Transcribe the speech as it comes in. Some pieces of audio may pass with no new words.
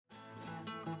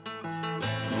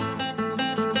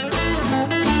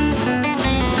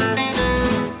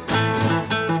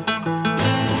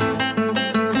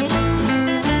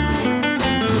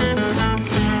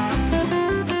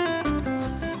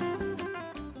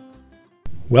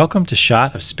Welcome to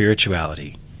Shot of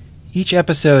Spirituality. Each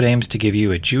episode aims to give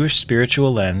you a Jewish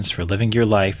spiritual lens for living your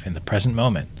life in the present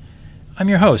moment. I'm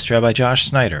your host, Rabbi Josh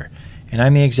Snyder, and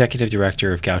I'm the Executive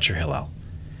Director of Goucher Hillel.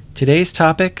 Today's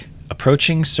topic,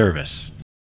 Approaching Service.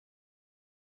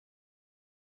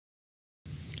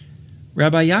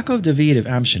 Rabbi Yaakov David of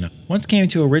Amshina once came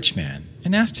to a rich man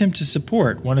and asked him to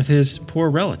support one of his poor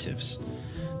relatives.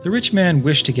 The rich man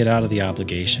wished to get out of the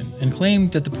obligation and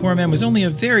claimed that the poor man was only a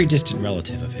very distant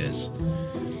relative of his.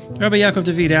 Rabbi Yaakov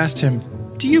David asked him,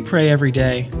 "Do you pray every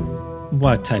day?"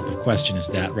 "What type of question is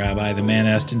that, Rabbi?" the man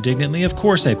asked indignantly. "Of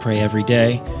course I pray every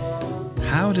day."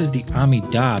 "How does the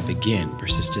Amidah begin?"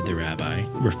 persisted the rabbi,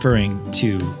 referring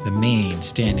to the main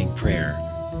standing prayer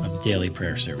of daily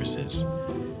prayer services.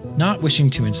 Not wishing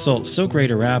to insult so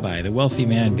great a rabbi, the wealthy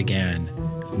man began,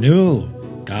 "No,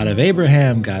 God of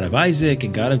Abraham, God of Isaac,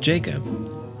 and God of Jacob."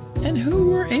 "And who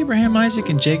were Abraham, Isaac,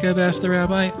 and Jacob?" asked the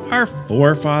rabbi. "Our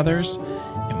forefathers."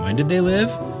 "And when did they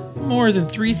live?" "More than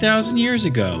 3,000 years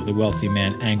ago," the wealthy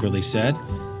man angrily said.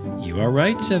 "You are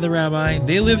right," said the rabbi.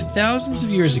 "They lived thousands of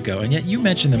years ago, and yet you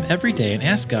mention them every day and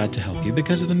ask God to help you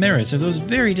because of the merits of those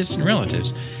very distant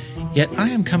relatives. Yet I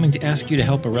am coming to ask you to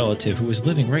help a relative who is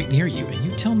living right near you, and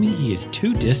you tell me he is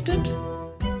too distant?"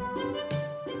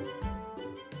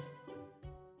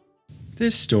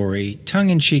 This story,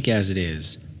 tongue-in-cheek as it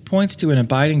is, points to an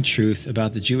abiding truth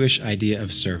about the Jewish idea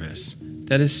of service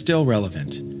that is still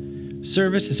relevant.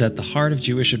 Service is at the heart of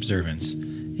Jewish observance,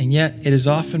 and yet it is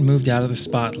often moved out of the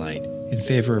spotlight in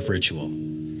favor of ritual.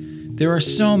 There are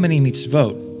so many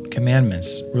mitzvot,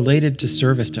 commandments, related to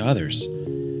service to others.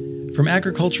 From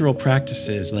agricultural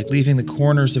practices like leaving the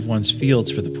corners of one's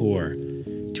fields for the poor,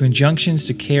 to injunctions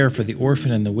to care for the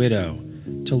orphan and the widow,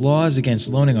 to laws against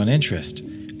loaning on interest,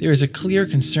 there is a clear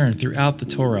concern throughout the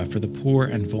Torah for the poor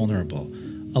and vulnerable,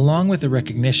 along with the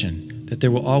recognition that there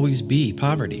will always be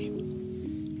poverty.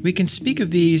 We can speak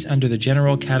of these under the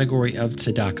general category of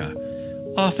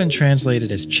tzedakah, often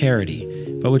translated as charity,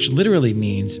 but which literally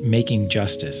means making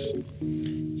justice.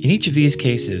 In each of these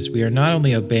cases, we are not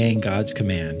only obeying God's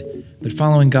command, but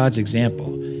following God's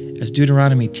example. As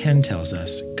Deuteronomy 10 tells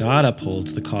us, God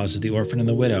upholds the cause of the orphan and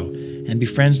the widow and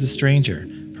befriends the stranger,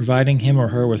 providing him or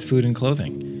her with food and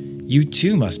clothing. You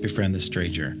too must befriend the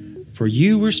stranger, for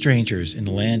you were strangers in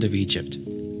the land of Egypt.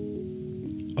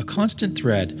 A constant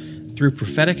thread through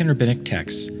prophetic and rabbinic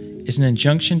texts is an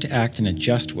injunction to act in a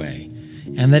just way,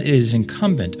 and that it is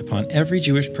incumbent upon every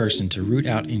Jewish person to root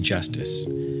out injustice.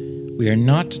 We are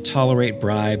not to tolerate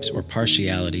bribes or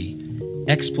partiality,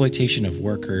 exploitation of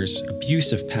workers,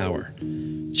 abuse of power.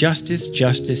 "Justice,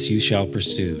 justice you shall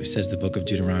pursue," says the book of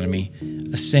Deuteronomy,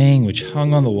 a saying which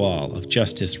hung on the wall of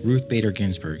Justice Ruth Bader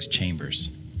Ginsburg's chambers.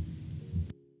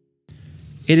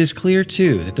 It is clear,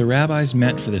 too, that the rabbis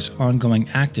meant for this ongoing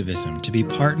activism to be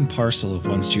part and parcel of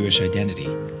one's Jewish identity,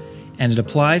 and it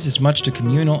applies as much to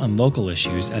communal and local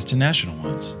issues as to national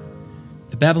ones.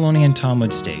 The Babylonian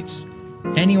Talmud states,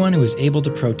 "Anyone who is able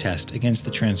to protest against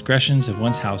the transgressions of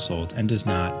one's household and does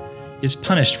not, is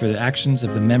punished for the actions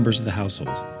of the members of the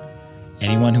household.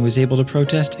 Anyone who is able to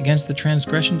protest against the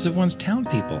transgressions of one's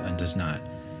townspeople and does not,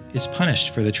 is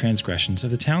punished for the transgressions of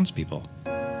the townspeople.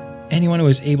 Anyone who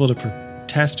is able to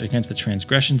protest against the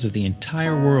transgressions of the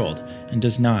entire world and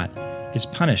does not, is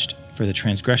punished for the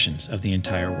transgressions of the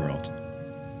entire world."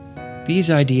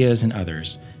 These ideas and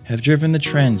others have driven the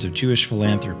trends of Jewish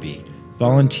philanthropy,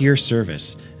 volunteer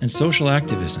service, and social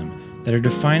activism that are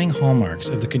defining hallmarks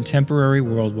of the contemporary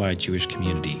worldwide Jewish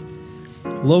community.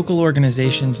 Local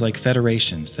organizations like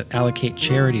federations that allocate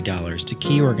charity dollars to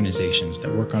key organizations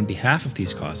that work on behalf of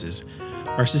these causes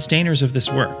are sustainers of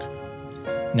this work.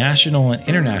 National and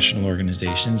international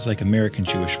organizations like American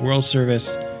Jewish World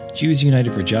Service, Jews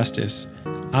United for Justice,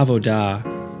 Avodah,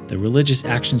 the Religious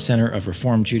Action Center of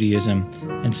Reform Judaism,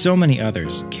 and so many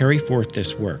others carry forth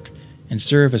this work and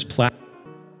serve as platforms.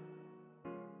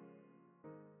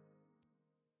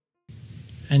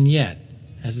 And yet,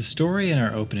 as the story in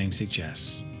our opening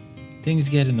suggests, things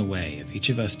get in the way of each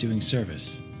of us doing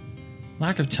service.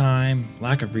 Lack of time,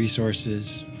 lack of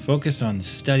resources, focus on the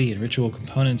study and ritual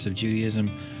components of Judaism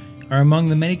are among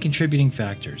the many contributing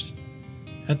factors.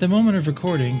 At the moment of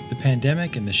recording, the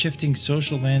pandemic and the shifting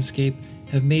social landscape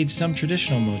have made some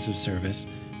traditional modes of service,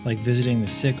 like visiting the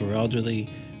sick or elderly,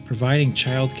 providing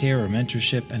childcare or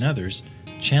mentorship, and others,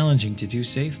 challenging to do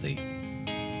safely.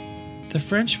 The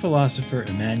French philosopher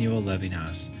Emmanuel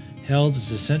Levinas held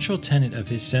as a central tenet of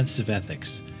his sense of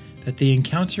ethics that the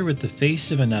encounter with the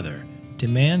face of another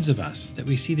demands of us that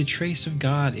we see the trace of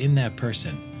God in that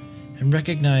person and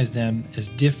recognize them as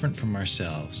different from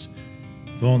ourselves,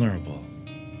 vulnerable,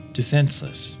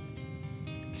 defenseless.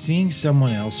 Seeing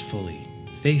someone else fully,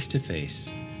 face to face,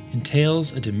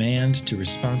 entails a demand to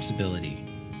responsibility,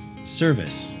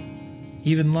 service,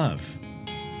 even love.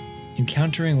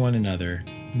 Encountering one another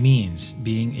means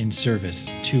being in service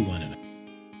to one another.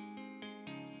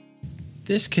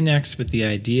 This connects with the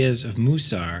ideas of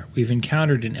Musar we've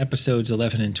encountered in episodes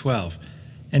 11 and 12,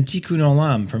 and Tikkun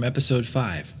Olam from episode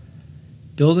 5.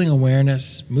 Building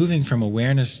awareness, moving from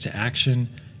awareness to action,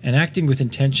 and acting with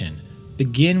intention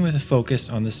begin with a focus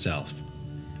on the self.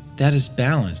 That is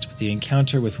balanced with the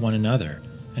encounter with one another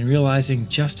and realizing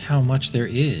just how much there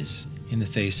is in the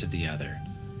face of the other.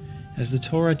 As the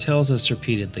Torah tells us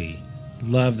repeatedly,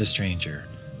 love the stranger,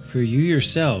 for you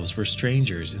yourselves were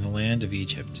strangers in the land of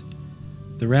Egypt.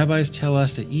 The rabbis tell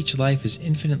us that each life is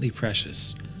infinitely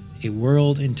precious, a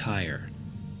world entire.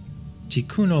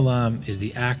 Tikkun Olam is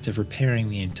the act of repairing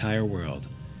the entire world,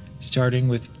 starting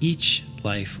with each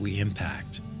life we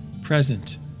impact,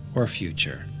 present or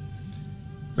future.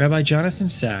 Rabbi Jonathan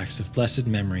Sacks of blessed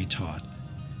memory taught,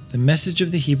 the message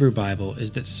of the Hebrew Bible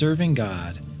is that serving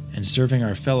God and serving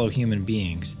our fellow human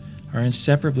beings are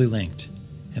inseparably linked,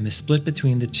 and the split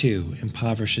between the two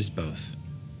impoverishes both.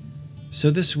 So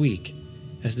this week,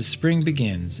 as the spring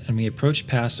begins and we approach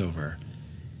Passover,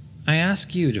 I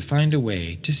ask you to find a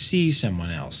way to see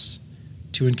someone else,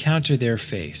 to encounter their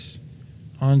face.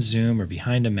 On Zoom or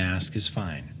behind a mask is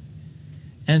fine.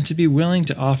 And to be willing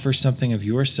to offer something of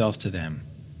yourself to them.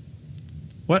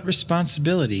 What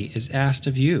responsibility is asked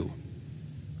of you?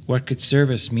 What could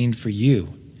service mean for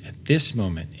you at this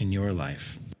moment in your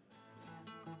life?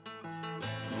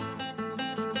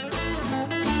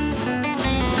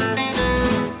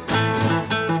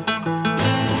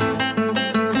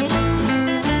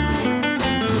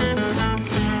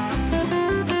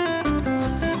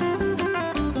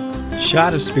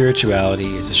 Shot of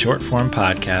Spirituality is a short-form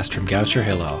podcast from Goucher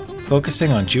Hillel,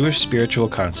 focusing on Jewish spiritual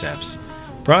concepts.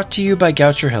 Brought to you by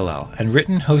Goucher Hillel and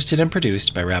written, hosted, and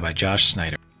produced by Rabbi Josh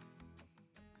Snyder.